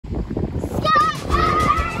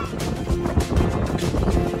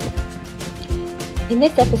In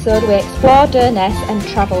this episode we explore Durness and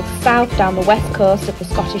travel south down the west coast of the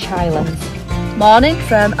Scottish Highlands. Morning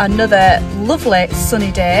from another lovely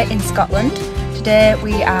sunny day in Scotland. Today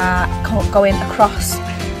we are going across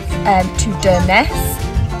to Durness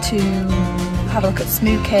to have a look at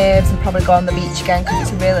Smoo Caves and probably go on the beach again because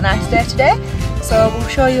it's a really nice day today. So we'll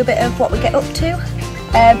show you a bit of what we get up to.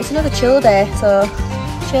 It's another chill day, so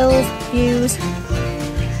chills, views,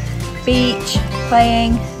 beach,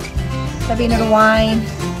 playing, maybe another wine.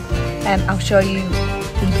 I'll show you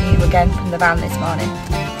the view again from the van this morning.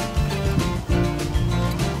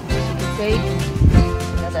 As you can see,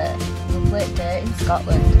 another lovely day in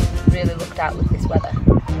Scotland. Really looked out with this weather.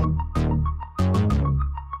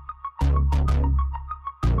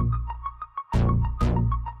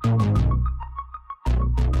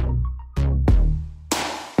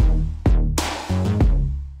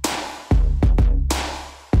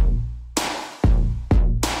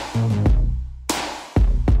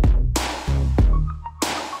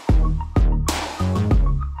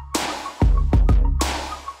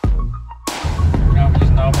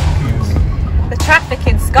 Traffic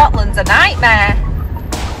in Scotland's a nightmare.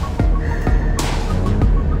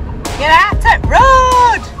 Get out the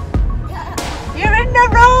road! You're in the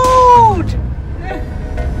road!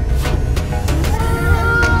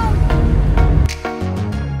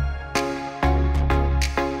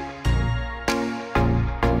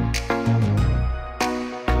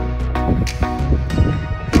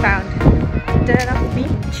 Found Durness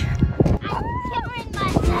Beach.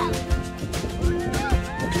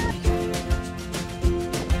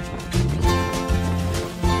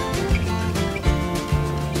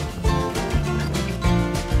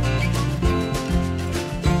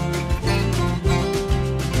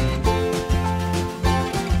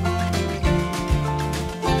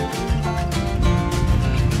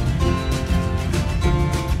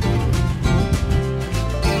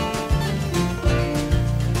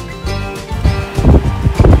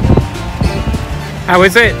 How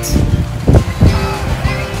is it?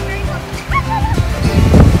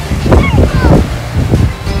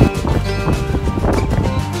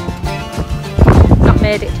 Not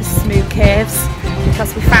made it to Smoo Caves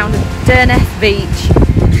because we found Durness Beach.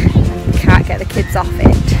 We can't get the kids off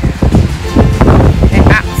it. They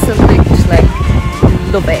absolutely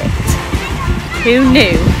love it. Who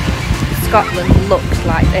knew Scotland looked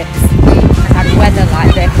like this and had weather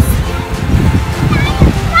like this?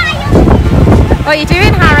 What are you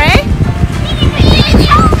doing, Harry?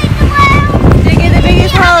 Digging the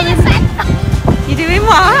biggest hole in the world. You doing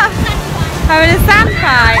what? Having a sand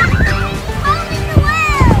fight?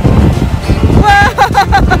 Whoa!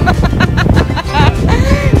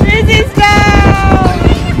 This is down!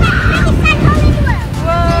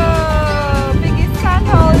 Whoa! Biggest sand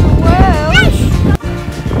hole in the world!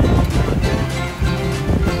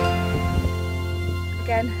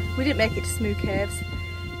 Again, we didn't make it to Smoo Caves.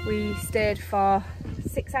 We stayed for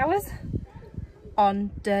 6 hours on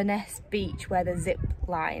Durness Beach where the zip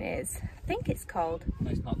line is. I think it's called. No,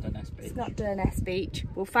 it's not Durness Beach. It's not Durness Beach.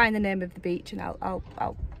 We'll find the name of the beach and I'll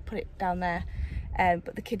put it down there.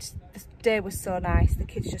 But the day was so nice. The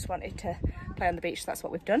kids just wanted to play on the beach, so that's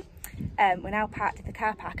what we've done. We're now parked in the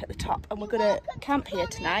car park at the top and we're going to camp here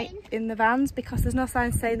tonight in the vans because there's no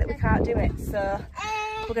sign saying that we can't do it. So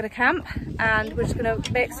we're going to camp and we're just going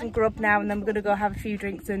to make some grub now and then we're going to go have a few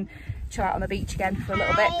drinks and chill out on the beach again for a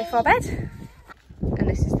little bit before bed. And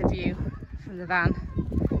this is the view from the van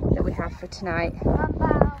that we have for tonight.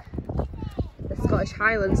 The Scottish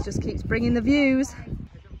Highlands just keeps bringing the views.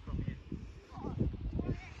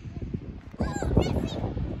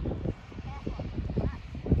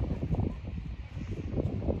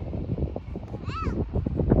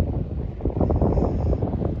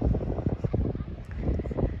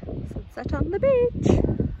 Sunset on the beach.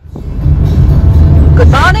 Good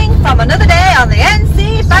morning from another day on the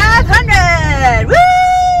NC500. Woo!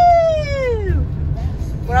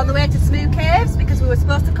 We're on the way to Smoo Caves because we were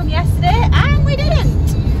supposed to come yesterday and we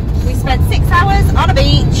didn't. We spent 6 hours on a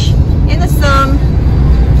beach in the sun.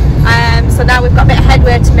 So now we've got a bit of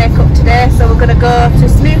headway to make up today. So we're going to go to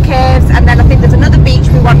Smoo Caves and then I think there's another beach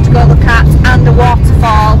we want to go look at and a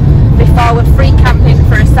waterfall before we're free camping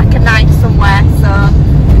for a second night somewhere. So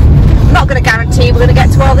I'm not going to guarantee we're going to get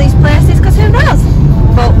to all these places because who knows,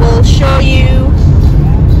 but we'll show you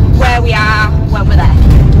where we are when we're there.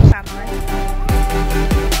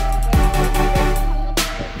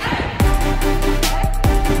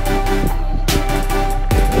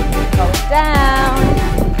 Go down.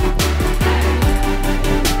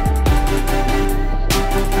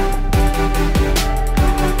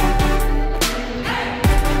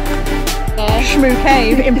 Smoo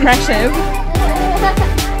Cave, impressive.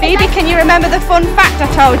 Phoebe, can you remember the fun fact I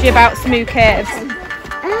told you about Smoo Caves?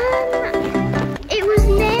 It was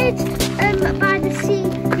made by the sea.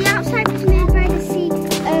 The outside was made by the sea,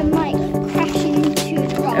 like crashing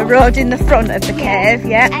into the rock. A road in the front of the cave,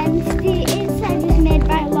 yeah. And the inside was made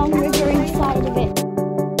by a long river inside of it.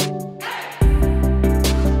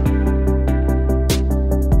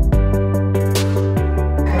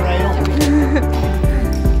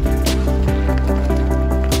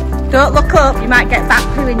 Don't look up, you might get bat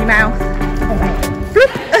poo in your mouth.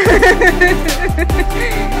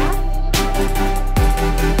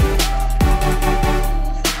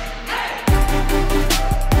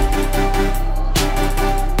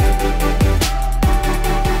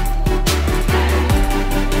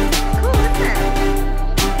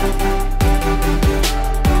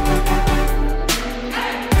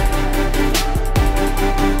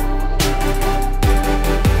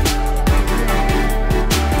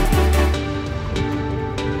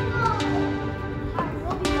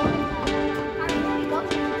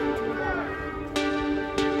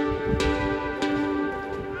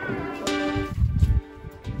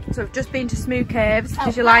 So we've just been to Smoo Caves.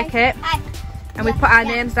 Did you like it? And we put our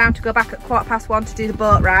names down to go back at 1:15 to do the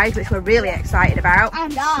boat ride, which we're really excited about.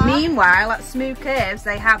 Meanwhile, at Smoo Caves,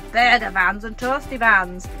 they have burger vans and toasty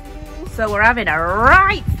vans. So we're having a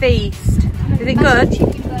right feast. Is it good?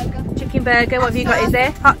 Chicken burger. Chicken burger. What have you got? Is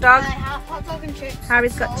there hot dog? Hot dog and chips.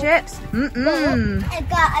 Harry's got chips. I've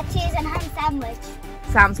got a cheese and ham sandwich.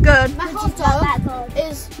 Sounds good. My hot dog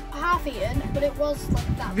is half eaten, but it was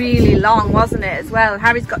like that. Really long, wasn't it, as well?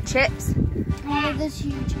 Harry's got chips. Oh, this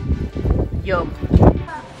huge. Yum.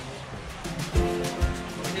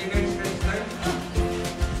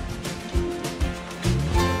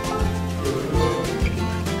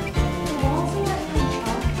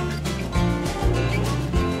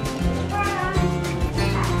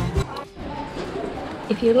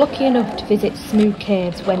 If you're lucky enough to visit Smoo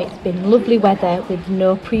Caves when it's been lovely weather with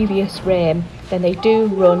no previous rain, then they do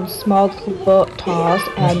run small little boat tours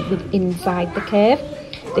with inside the cave.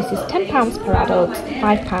 This is £10 per adult,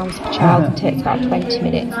 £5 per child, and takes about 20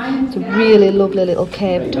 minutes. It's a really lovely little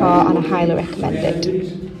cave tour and I highly recommend it.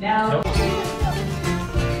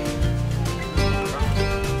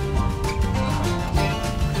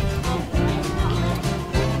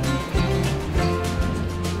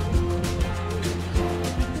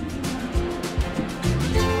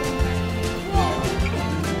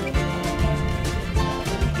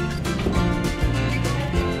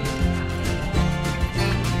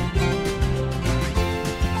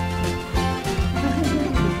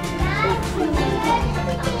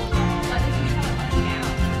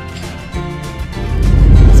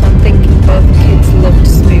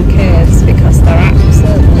 Because they're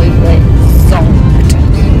absolutely zonked.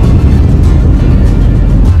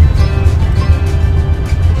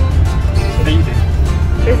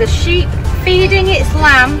 There's a sheep feeding its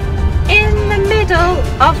lamb in the middle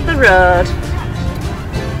of the road.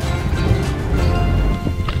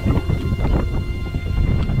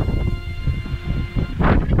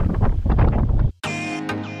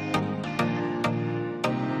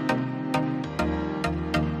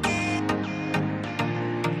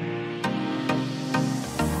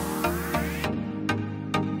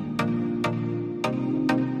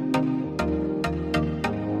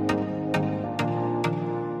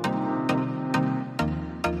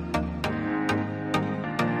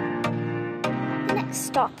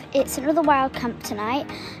 Stop. It's another wild camp tonight,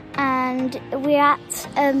 and we're at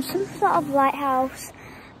some sort of lighthouse.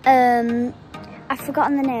 I've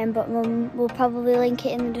forgotten the name, but Mum will probably link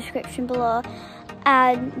it in the description below.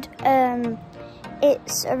 And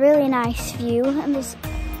it's a really nice view, and there's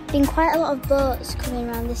been quite a lot of boats coming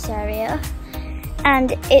around this area. And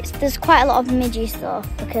there's quite a lot of midges though,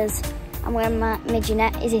 because I'm wearing my midgie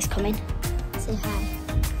net. Izzy's coming. Say hi.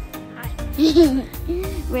 Hi.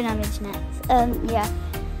 We're in our midgie nets. Yeah.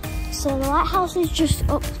 So the lighthouse is just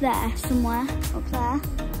up there somewhere. Up there.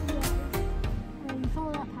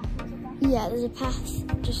 Follow that path. Yeah, there's a path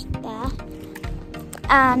just there.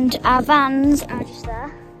 And our vans are just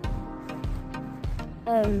there.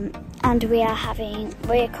 And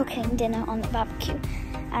we're cooking dinner on the barbecue,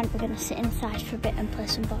 and we're gonna sit inside for a bit and play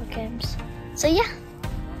some board games. So yeah.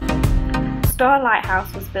 Store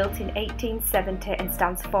Lighthouse was built in 1870 and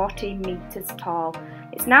stands 14 metres tall.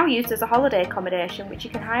 It's now used as a holiday accommodation which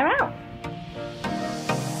you can hire out.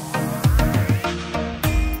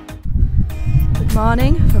 Good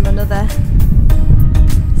morning from another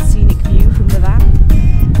scenic view from the van.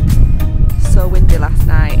 So windy last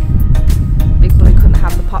night. Big Bully couldn't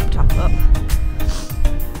have the pop top up.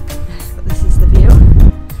 But this is the view.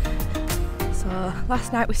 So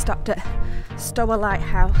last night we stopped at Stour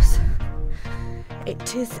Lighthouse.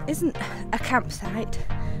 It isn't a campsite,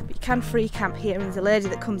 but you can free camp here, and there's a lady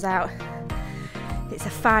that comes out. It's a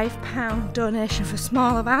 £5 donation for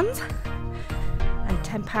smaller vans and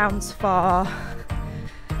 £10 for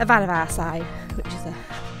a van of our size, which is a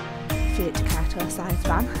Fiat Ducato size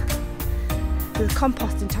van. There's a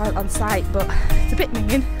composting toilet on site, but it's a bit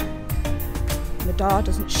minging. The door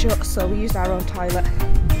doesn't shut, so we use our own toilet.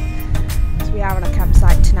 So we are on a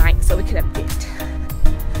campsite tonight, so we can empty it.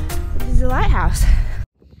 This is the lighthouse.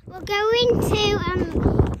 We're going to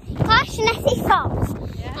Garner.Charlotte Falls,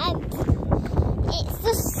 and it's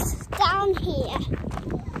just down here.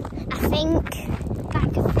 I think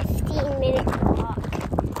like a 15-minute walk.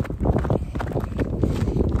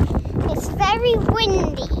 It's very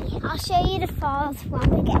windy. I'll show you the falls when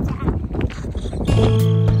we get down.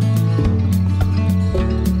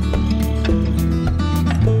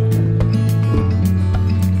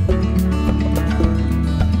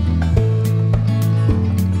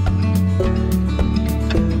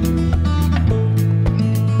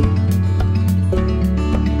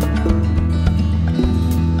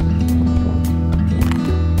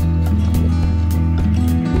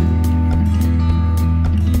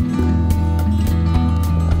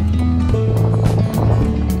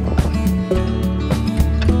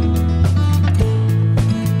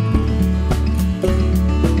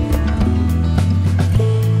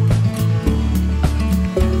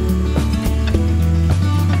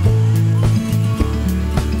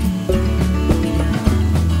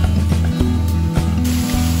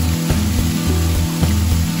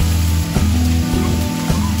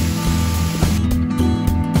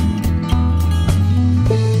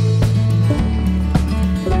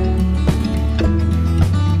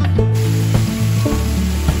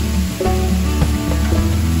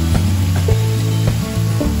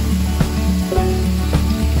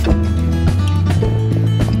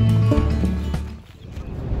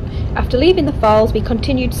 After leaving the falls, we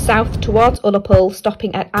continued south towards Ullapool,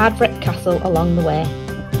 stopping at Ardvret Castle along the way.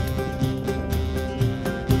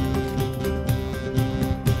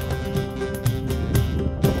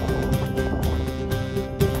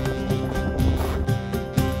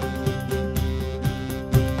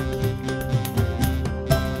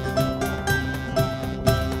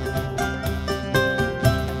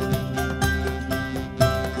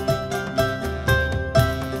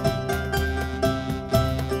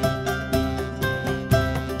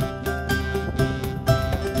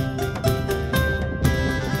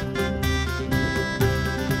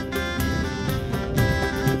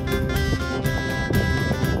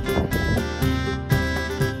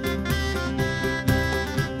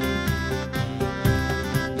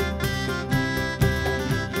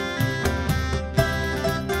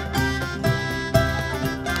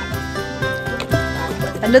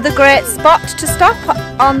 Another great spot to stop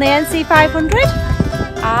on the NC500,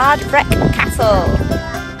 Ardvret Castle.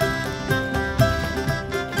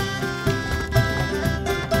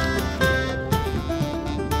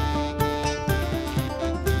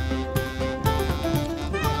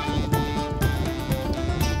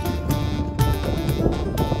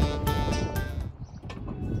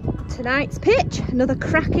 Tonight's pitch, another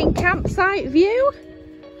cracking campsite view.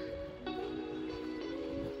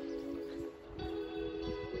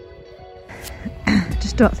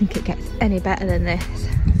 Just don't think it gets any better than this.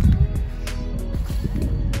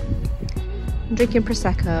 I'm drinking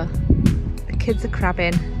Prosecco, the kids are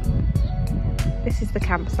crabbing. This is the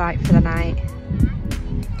campsite for the night.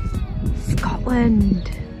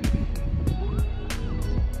 Scotland.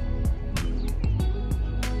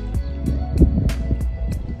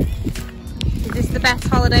 Is this the best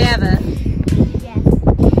holiday ever?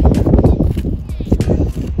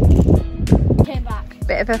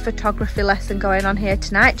 Bit of a photography lesson going on here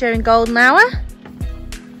tonight during golden hour.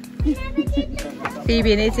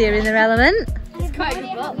 Phoebe and Izzy are in their element. It's quite a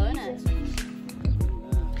good bottle, isn't it?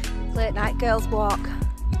 Late night girls walk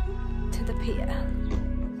to the pier.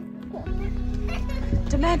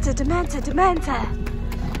 Dementor, Dementor, Dementor!